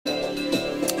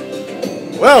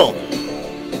Well.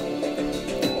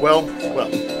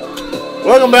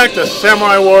 Welcome back to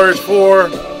Samurai Warriors 4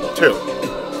 2.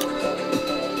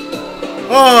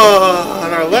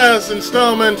 On our last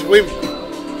installment, we've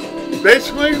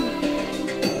basically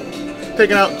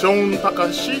taken out Joan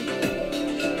Takashi.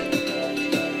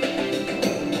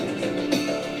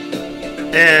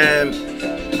 And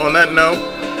on that note,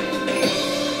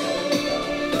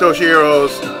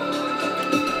 Yoshihiro's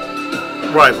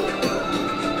rival.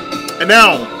 And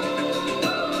now,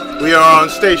 we are on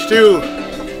stage 2.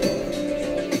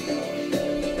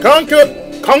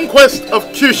 Conquest of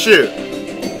Kyushu.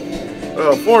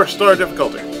 4-star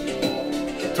difficulty.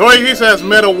 Yoshihisa has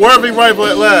met a worthy rival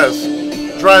at last.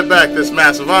 Drive back this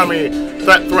massive army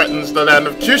that threatens the land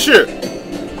of Kyushu.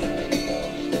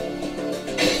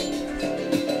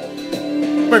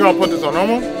 We're gonna put this on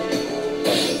normal.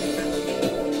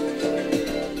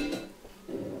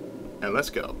 And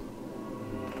let's go.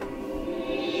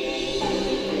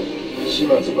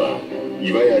 島津は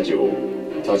岩屋城、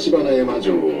橘山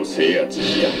城を制圧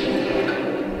し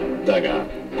た。だが、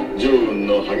趙軍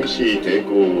の激しい抵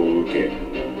抗を受け、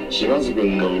島津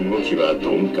軍の動きは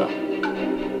鈍化。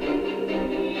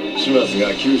島津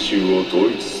が九州を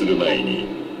統一する前に、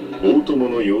大友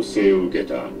の要請を受け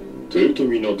た豊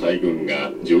臣の大軍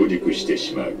が上陸して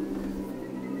しまう。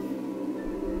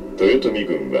豊臣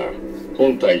軍は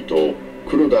本隊と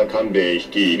黒田官兵衛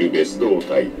率いる別動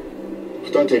隊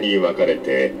二手に分かれ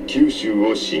て九州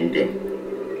を進軍。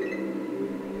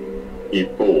一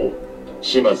方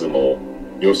島津も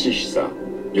義久、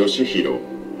義弘、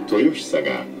豊久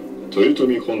が豊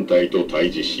臣本隊と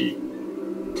対峙し、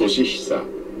俊久、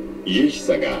家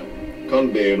久が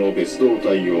官兵衛の別動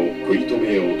隊を食い止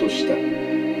めようとした。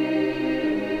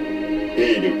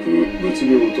兵力、物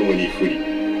量ともに不利。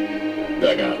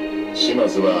だが島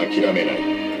津は諦めな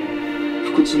い。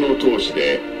不屈の闘志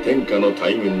で天下の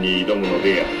大軍に挑むの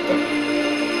であった。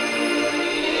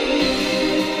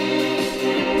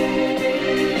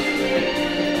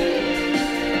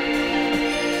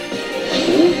好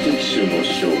敵手の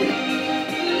将、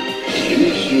九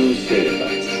州征伐。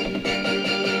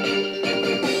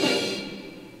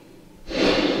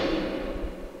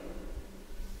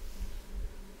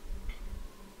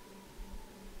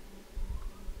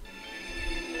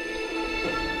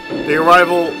The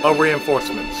arrival of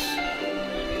reinforcements.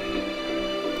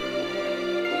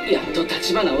 やっと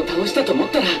橘を倒したと思っ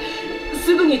たら、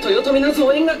すぐに豊臣の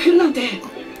増援が来るなんて。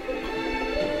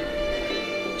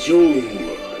趙雲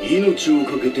は命を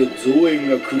懸けて増援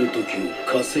が来る時を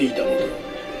稼いだのだ。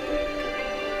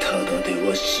ただで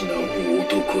は死なぬ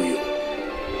男よ。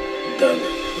だが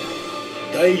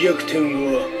大逆転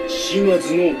は島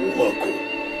津のお箱。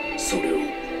それを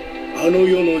あの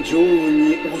世の趙雲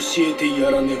に教えて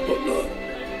やらねばな。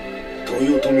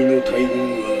豊臣の大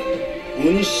軍は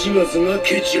鬼島津が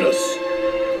蹴散らす。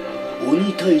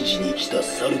鬼退治に来た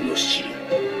猿の尻、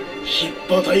ひっ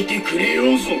ぱたいてくれ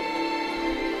ようぞ。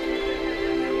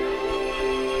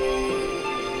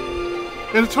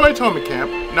In the Toyotomi camp,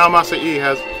 Naomasa E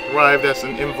has arrived as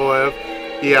an envoy of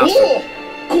Ieyasu.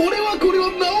 これは直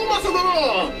政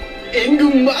殿。援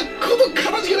軍真っこと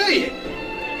かたじけない。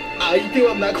相手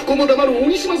は泣く子も黙る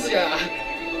鬼島津や。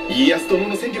家康殿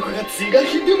の戦力が是が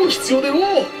非でも必要でのう。は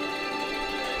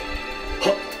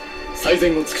っ、最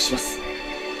善を尽くします。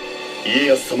家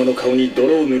康様の顔に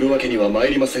泥を塗るわけには参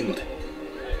りませんので、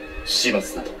島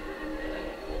津など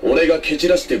俺が蹴散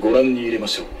らしてご覧に入れま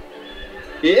しょ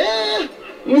う。いや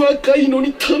ー、若いの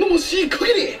に頼もしい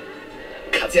限り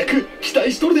活躍期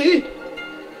待しとるで。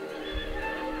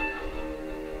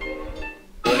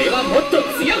俺はもっと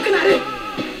強くなる。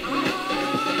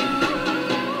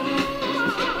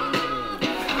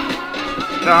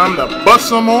Time to bust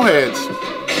some more heads.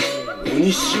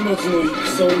 鬼島津の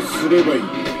戦をすればいい。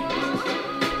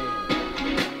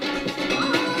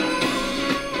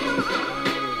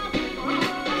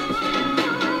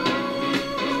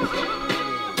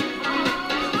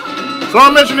So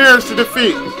our mission here is to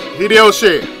defeat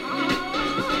Hideyoshi.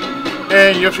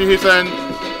 And Yoshihisa and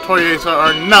Toyohisa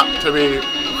are not to be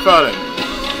thwarted.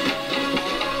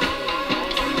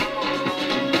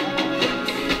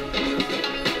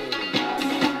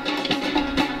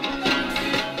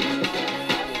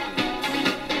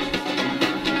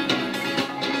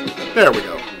 There we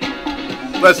go.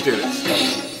 Let's do this.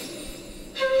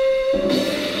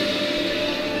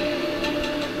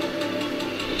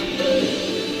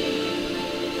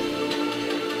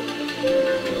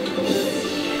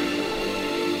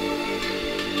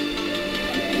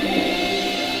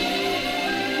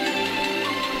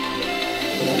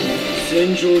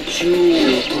戦場中央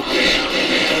を解け、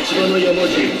橘山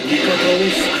城味方を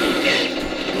救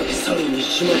う。さらに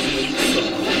島津の戦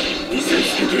見せ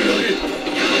つけてやれ。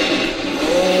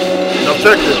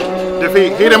 Objective: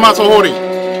 defeat Hidemasu Hori,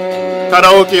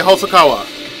 Tadaoki Hosokawa,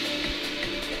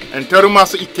 and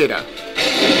Terumasa Ikeda.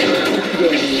 国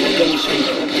外の若武者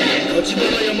が立花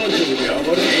山城で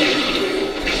暴れている。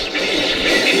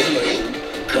ケズナよ、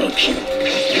ガキ。な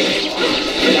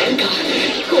んか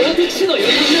好敵手の予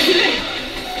感がする。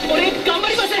俺頑張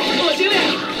ります、おじゅうや。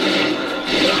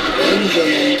忍者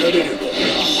に撃たれれば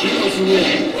島津は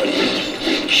終わり。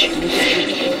気をつけ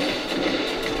ろ。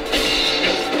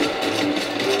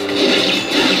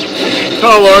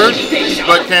 Colored,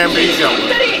 but can be yellow.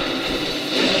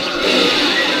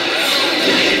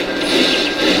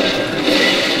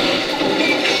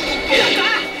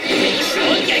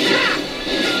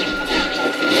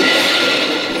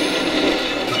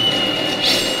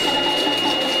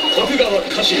 Tokugawa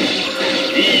Kashi,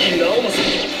 Ii Naomasa,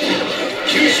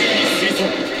 Kyushuに推薦。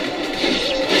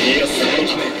家康様の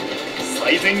ため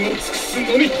最善を尽くすの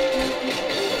み。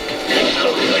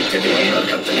相手ではな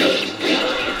かったか。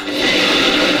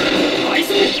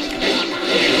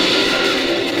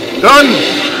 Done!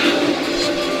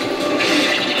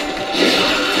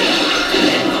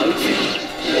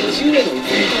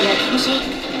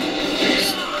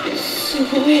 す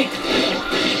ごい。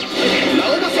直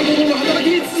政殿の働き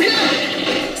に続け。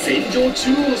戦場中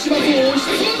央の島津を押しつ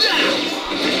ぶんじゃ。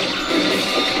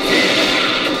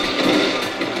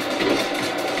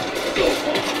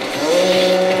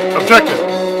 Objective: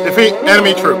 defeat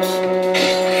enemy troops.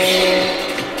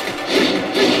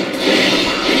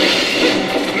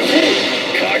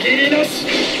 限りなし。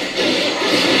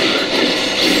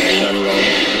南側の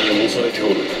国に押されてお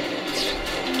る。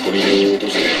砦を落と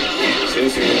して戦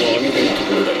線を上げているとこ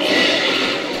ろだが。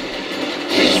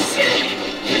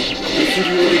物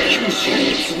量で九州を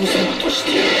潰さんとして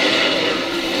やる。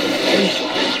兄者、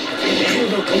黒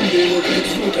田官兵衛の鉄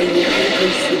道隊を警戒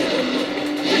するのだ。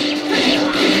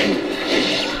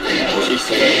 年久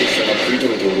が家久が食い止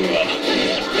めておるが、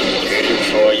兵力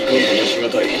差はいかんともしが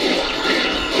たい。こ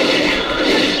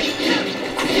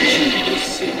っちに出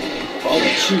せ、あっ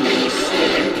ちに出せ。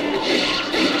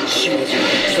島津が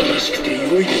忙しくて良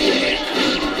いではない。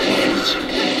何じゃ。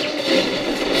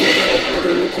よっぽ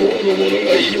ど向こうの者が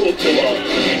いようとは。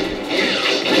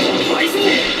敗走。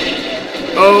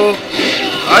Oh,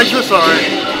 I'm so sorry.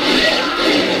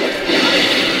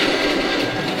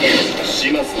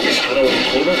 島津の力は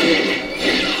この程度。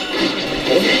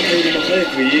思ったよりも早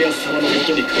く家康様のもと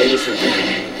に帰れそうだ。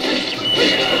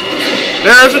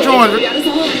 There's a 200. やるぞ。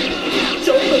ち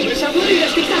ょっと武者震いが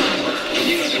してきた。あ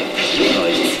い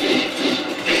つ、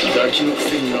ガキのくせ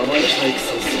に生意気な戦を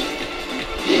する。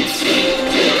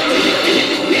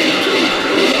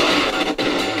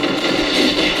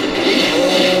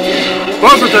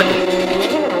 Boss objective: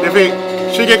 defeat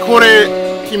Shigekure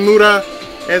Kimura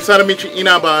and Sadamichi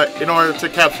Inaba in order to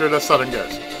capture the southern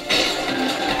goods.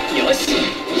 よし、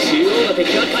中央の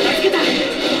敵は片付けた。赤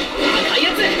いや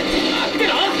つ、待って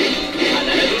ろ。必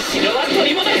ず城は取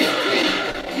り戻す。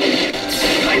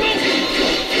開門。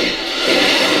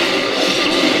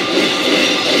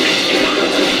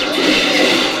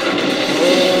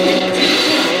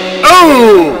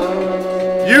 Oh!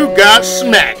 You got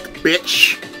smacked,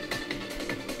 bitch.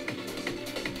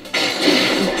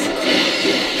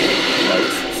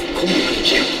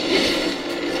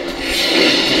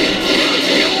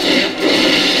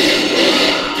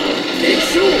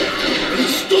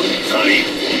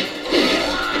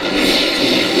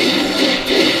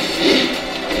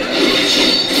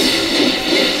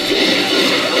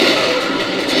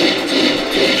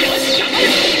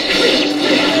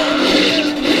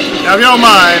 'If you don't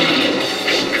mind,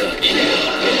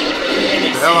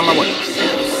 get the hell out of my way.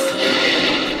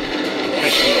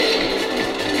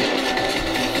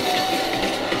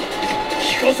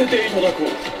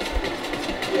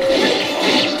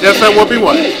 Yes, that would be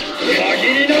what?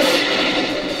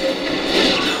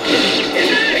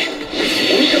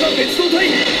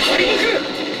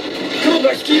 黒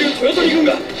田率いる豊臣軍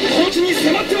が高知に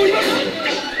迫っております。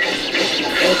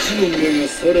勝ちの目が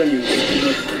さらに薄く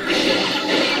なった。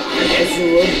まず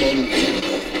は満足だ。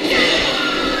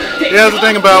 Yeah, that's the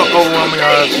thing about overwhelming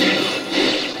odds.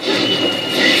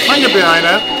 I can get behind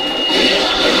that.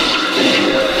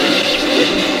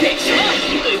 敵将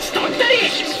討ち取ったり。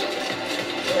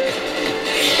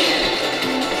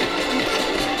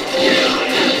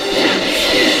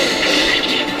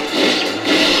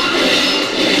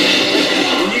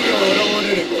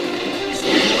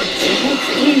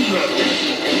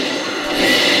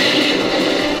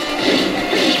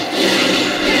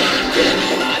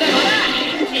 まだまだ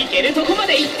行けるとこま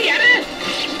で行ってやる。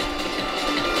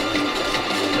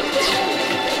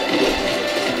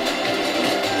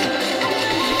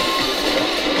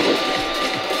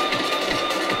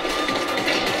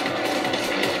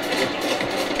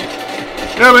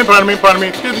Pardon me, pardon me.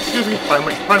 Excuse me, pardon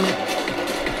me, pardon me.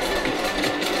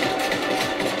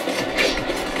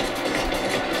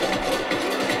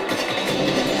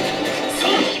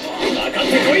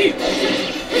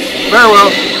 Very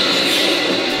well.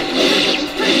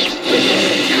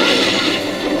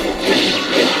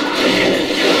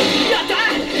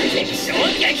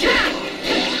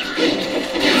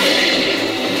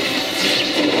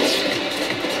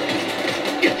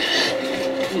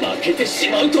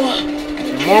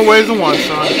 More ways than one,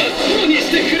 son.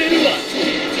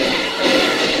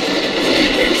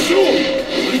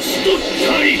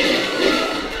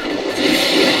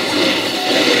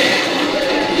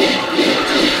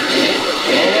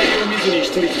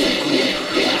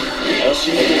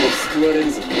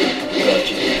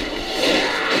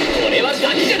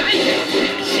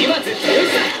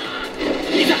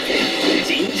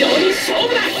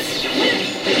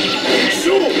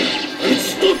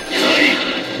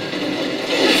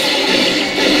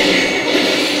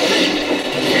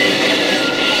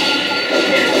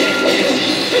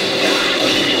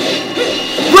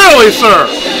 Really, sir?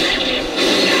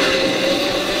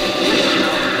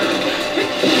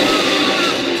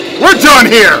 We're done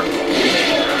here!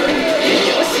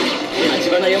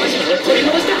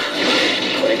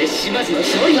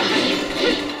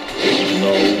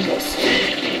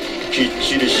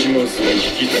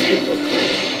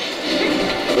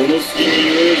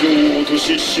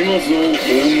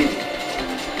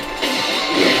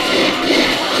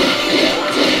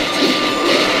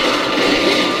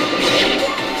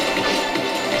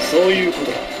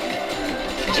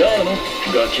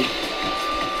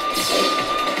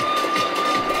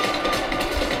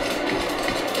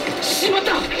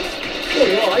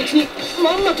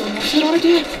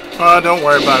 Don't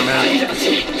worry about it, man.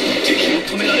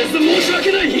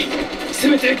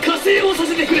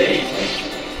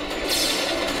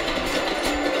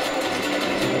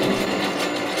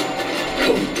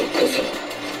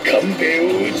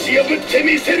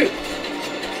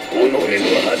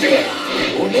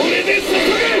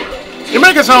 You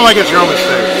make it sound like it's your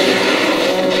mistake.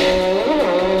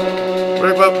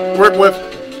 Work with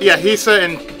Yoshihisa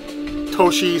and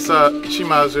Yoshihisa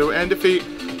Shimazu and defeat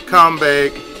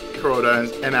Kanbei, Kuroda,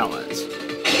 and allies.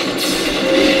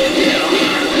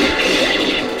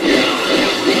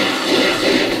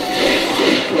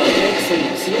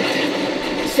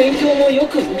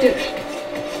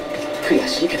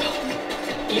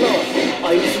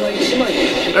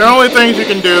 There are only things you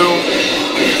can do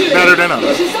better than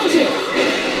others.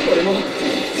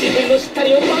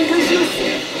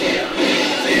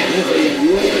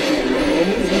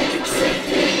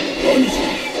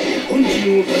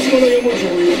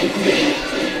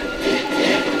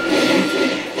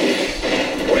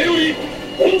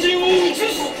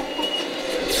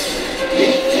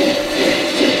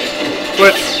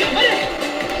 Switch.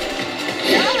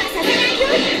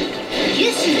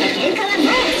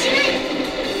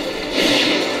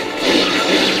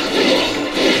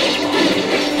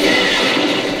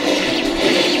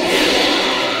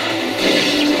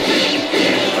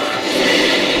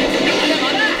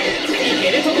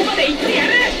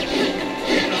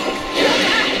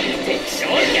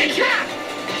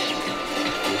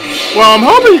 Well, I'm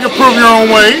hoping you can prove your own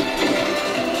way.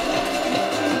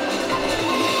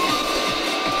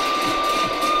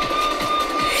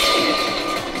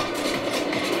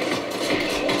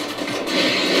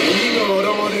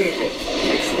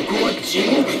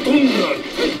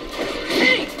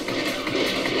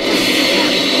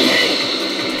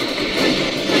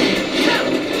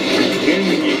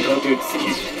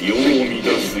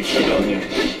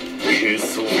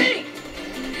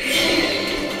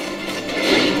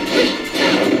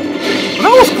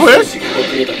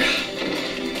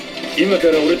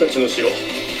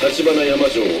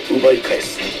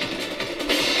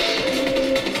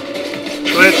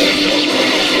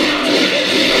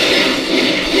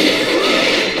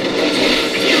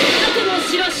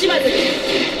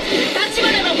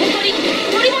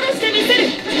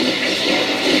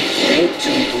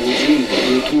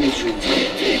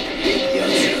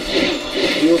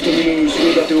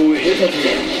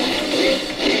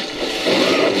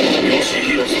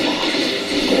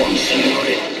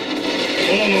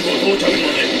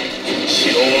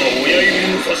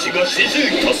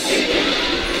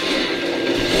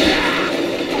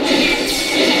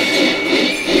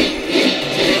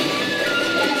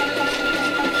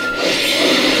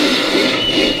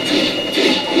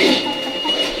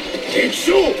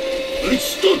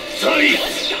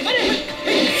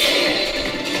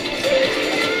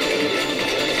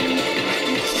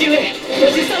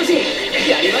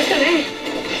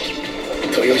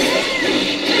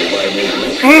 も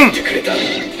う帰ってくれた。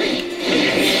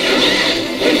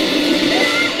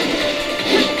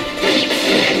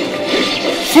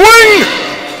スイン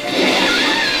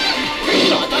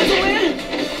また増援。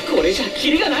これじゃ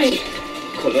キリがない。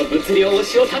この物量押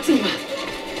しを断つには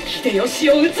秀吉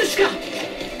を撃つしか。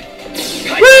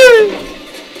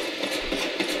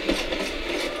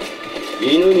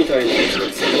犬みたいなやつが突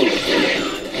っ込んできた。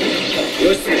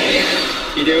よし、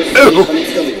秀吉さんに噛みつ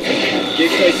かむよ。撃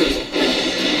退するぞ。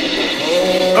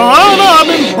I don't know, I've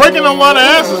been breaking a lot of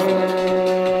asses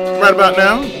right about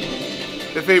now.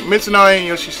 Defeat Mitsunari and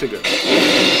Yoshihisa.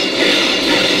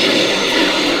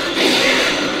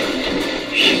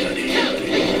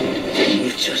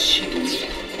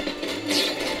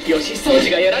 吉宗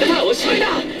寺がやられたらおしまいだ。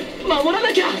守ら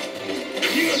なきゃ。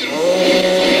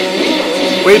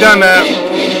We done that.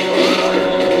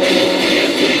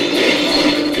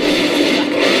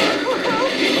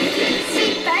 失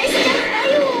敗しちゃった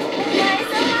よ、お前様。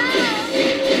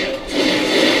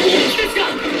本気ですか、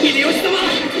秀吉様。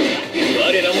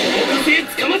我らもご家庭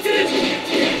つかまつる。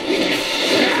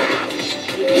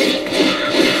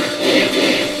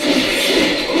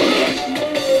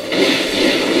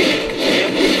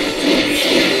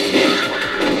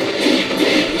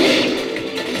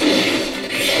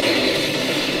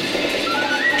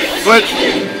Switch.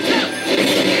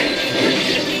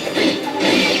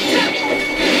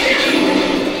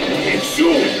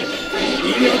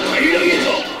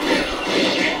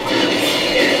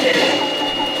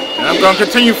 And I'm gonna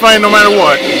continue fighting no matter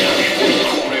what.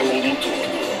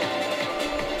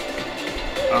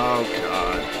 Oh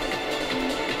god.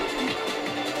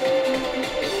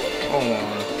 Hold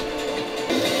on.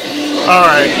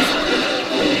 Alright.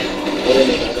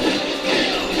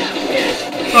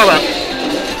 Alright.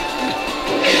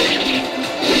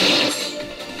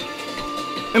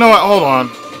 You know what? Hold on.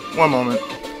 One moment.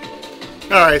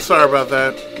 Alright, sorry about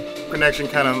that. Connection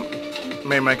kind of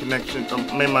made my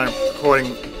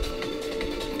recording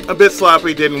a bit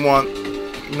sloppy. Didn't want,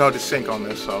 to sync on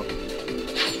this, so.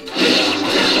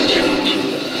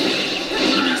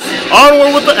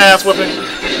 Onward with the ass whipping.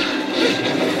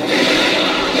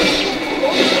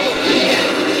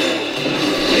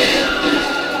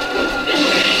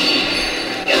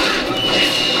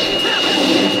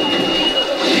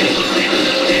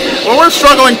 Well, we're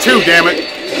struggling too, damn it.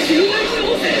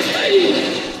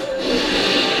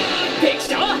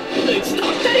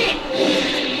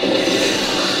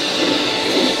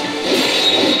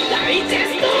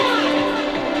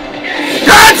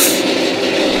 Guts!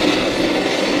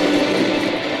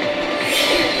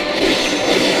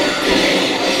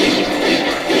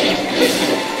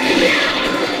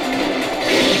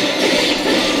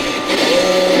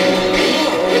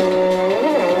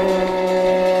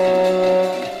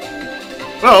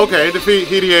 Oh, okay. Defeat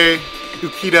Hidie,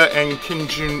 Ukida, and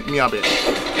Kinjun Miyabe.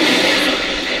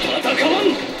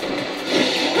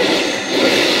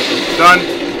 Done.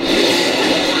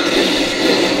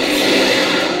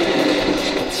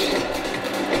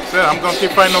 Said I'm gonna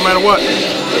keep fighting no matter what.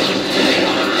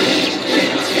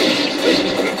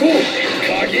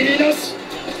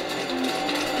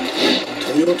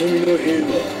 豊臣の兵は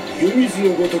湯水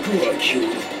のごとく湧きおる。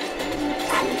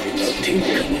これが天下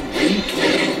の分とい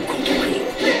うことか。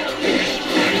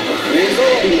目障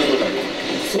りなのだ。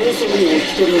早々にお一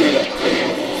人目だ。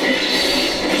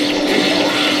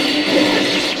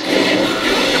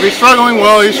If he's struggling,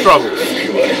 well, he struggles.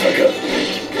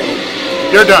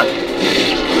 You're done.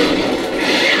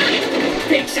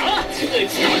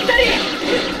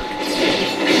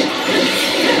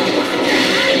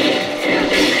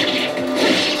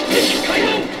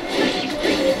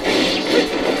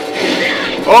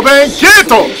 Obey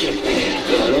Kirito!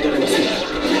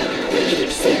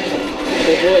 こ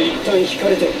こは一旦引か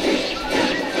れて。そ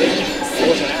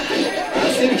うじゃな。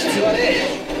焦る必要はね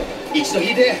え。一度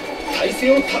引いて体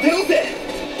勢を立てろって。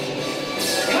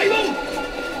開門。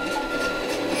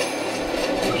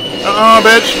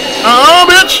bitch.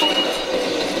 Bitch.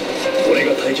 俺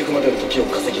が対局までの時を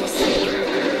稼ぎます。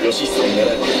義久を狙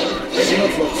えば始末の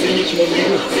追撃も見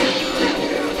るはず。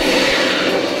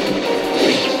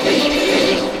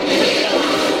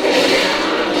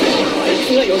あいつ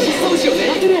が義久氏を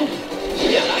狙ってる。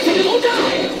やらせるもんか。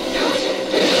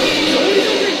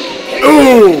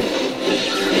Ooh.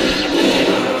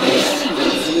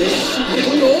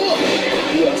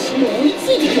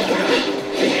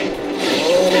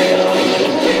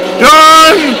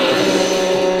 Done.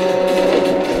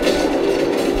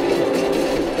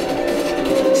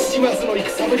 島津の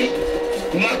戦ぶり、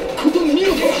まっこと見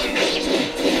事。じ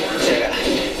ゃが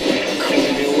これ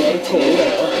で終わると思うなよ。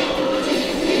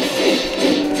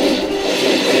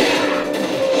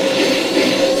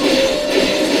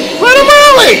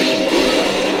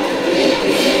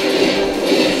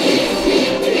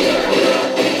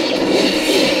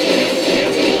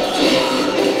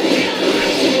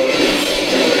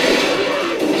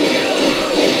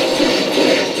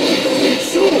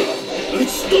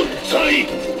い。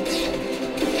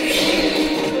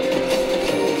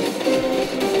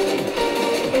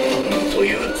なんとい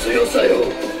う強さよ。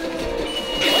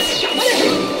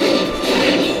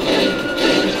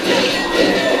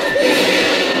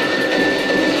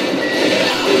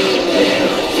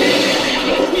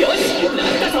よし、なん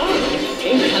だぞ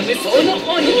天下無双の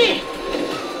鬼に。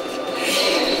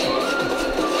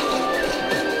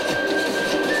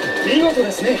見事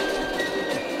ですね。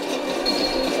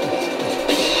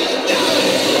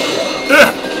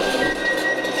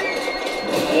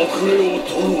遅れを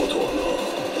取ろうとは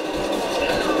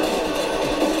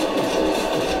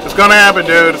It's gonna happen,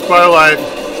 dude. It's part of life.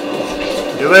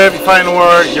 You live, you fight in the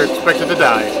war, you're expected to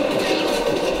die.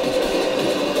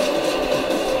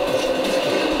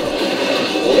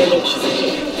 俺の傷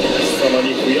貴様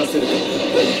に増やせると。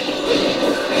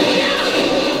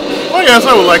 Well, yes,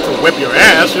 I would like to whip your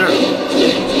ass, sure.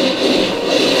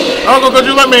 Uncle, could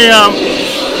you let me,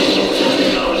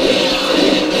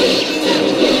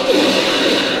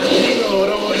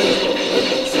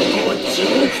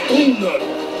 どんなの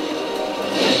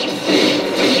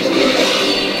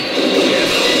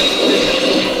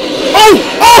Oh!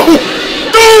 Oh!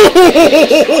 No!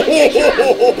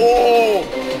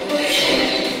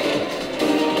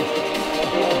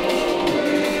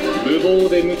 無謀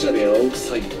で無茶で青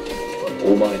臭いお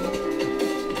前の。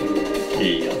い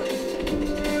いや、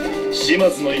島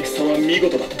津の戦は見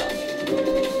事だった。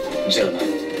じゃあな。好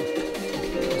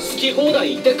き放題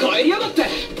言って帰りやがって。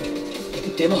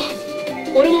でも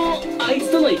俺もあいつ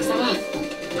との戦は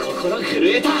心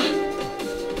震えた。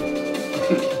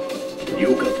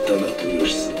よかったな、豊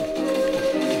久。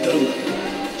だが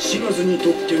島津にと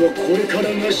ってはこれから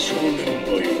が正念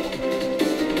場よ。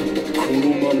この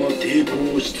まま抵抗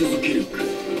をし続けるか、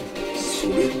そ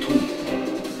れとも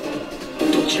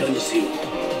どちらにせよ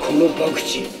この博打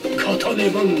勝たね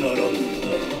ばならん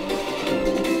だ。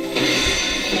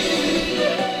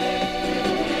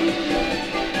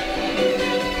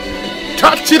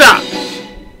Touch it up!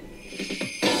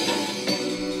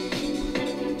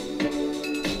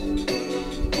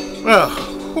 Well,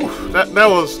 whew, that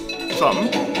was something.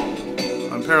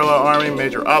 Unparalleled army,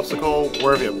 major obstacle,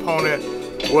 worthy opponent,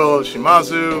 will of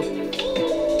Shimazu,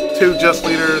 2 just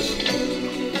leaders,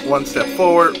 1 step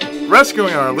forward,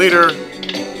 rescuing our leader,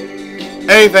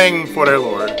 anything for their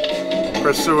lord,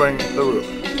 pursuing the ruler.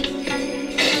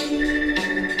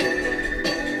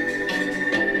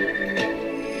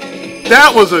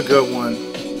 That was a good one.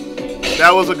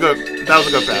 That was a good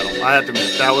battle. I have to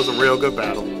admit, that was a real good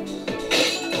battle.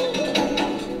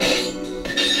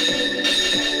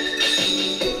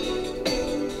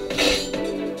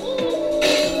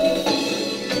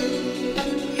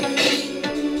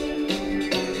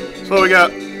 So we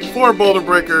got 4 boulder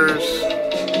breakers,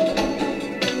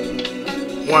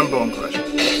 1 bone crusher.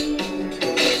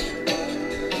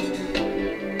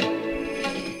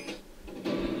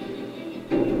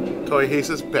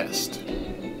 Yošihisa's best.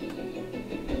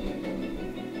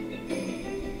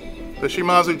 The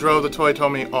Shimazu drove the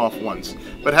Toyotomi off once,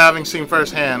 but having seen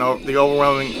firsthand the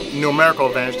overwhelming numerical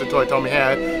advantage the Toyotomi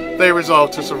had, they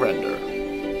resolved to surrender.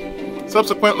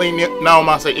 Subsequently,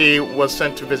 Naomasa-e was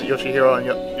sent to visit Yoshihiro and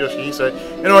Yoshihisa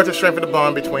in order to strengthen the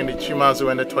bond between the Shimazu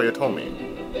and the Toyotomi.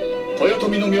 豊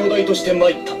臣の名代として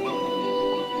参った。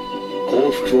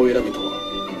幸福を選ぶとは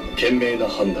賢明な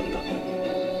判断だ。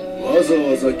わざ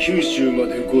わざ九州ま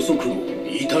でご足労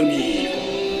痛み入れ、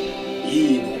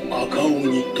いいの赤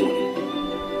鬼殿、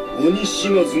鬼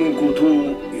島津のことを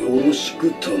よろし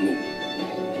く頼む。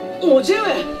おじゅう、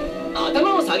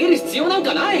頭を下げる必要なん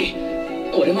かない。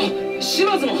俺も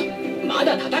島津もま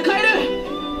だ戦える。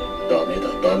ダメだ、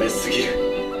ダメすぎる。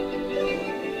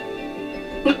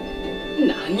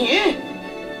何？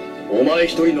お前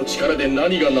一人の力で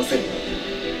何がなせる。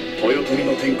豊臣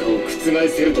の天下を覆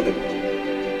せるとでも。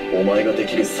お前がで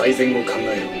きる最善を考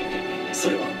えろ。そ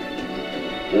れは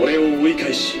俺を追い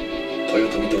返し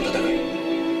豊臣と戦い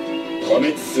破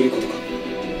滅することか。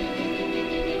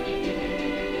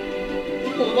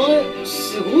お前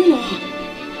すごいな。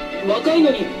若い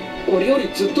のに俺より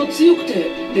ずっと強くて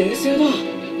冷静だ。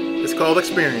 It's called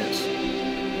experience.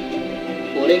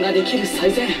 俺ができる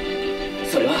最善、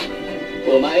それは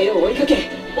お前を追いかけ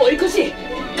追い越し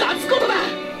勝つことだ。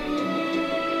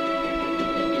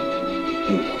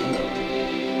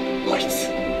あいつ。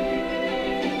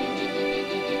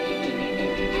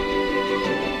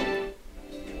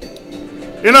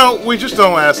You know, we just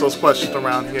don't ask those questions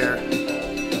around here.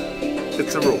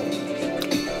 It's a rule.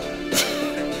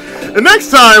 The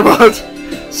next time on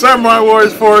Samurai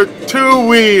Warriors 4 2,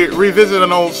 we revisit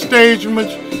an old stage in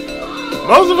which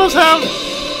most of us have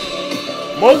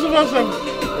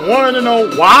wanted to know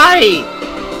why.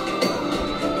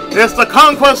 It's the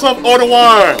Conquest of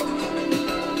Ottawa.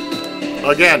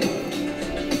 Again.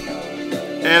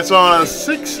 And it's on a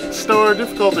 6-star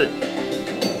difficulty.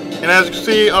 And as you can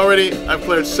see already, I've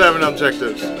cleared 7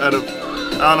 objectives out of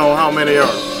I don't know how many are.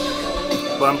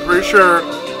 But I'm pretty sure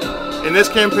in this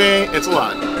campaign, it's a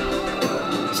lot.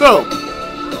 So,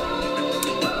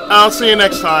 I'll see you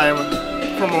next time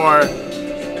for more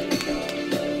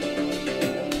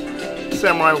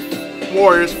Samurai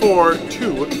Warriors 4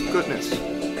 to goodness.